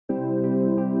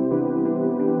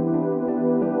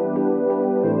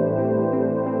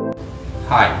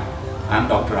Hi, I'm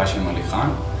Dr. Hashim Ali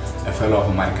Khan, a fellow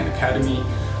of American Academy.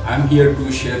 I'm here to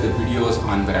share the videos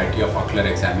on variety of ocular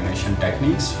examination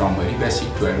techniques from very basic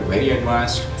to very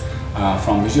advanced,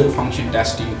 from visual function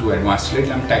testing to advanced slit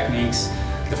lamp techniques,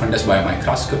 the fundus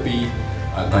biomicroscopy,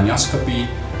 gonioscopy,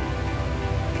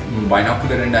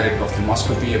 binocular indirect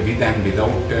ophthalmoscopy with and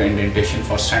without indentation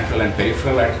for central and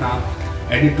peripheral retina.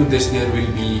 Added to this, there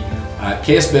will be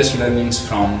case-based learnings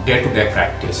from day-to-day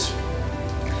practice.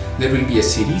 There will be a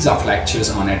series of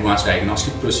lectures on advanced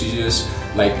diagnostic procedures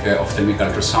like ophthalmic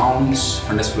ultrasounds,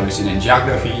 fundus fluorescein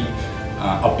angiography,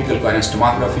 optical coherence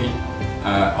tomography,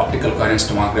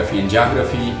 and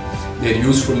geography, their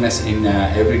usefulness in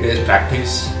everyday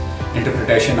practice,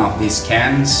 interpretation of these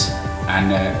scans,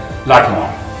 and a lot more.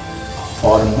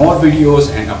 For more videos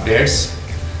and updates,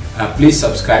 please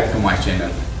subscribe to my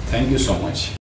channel. Thank you so much.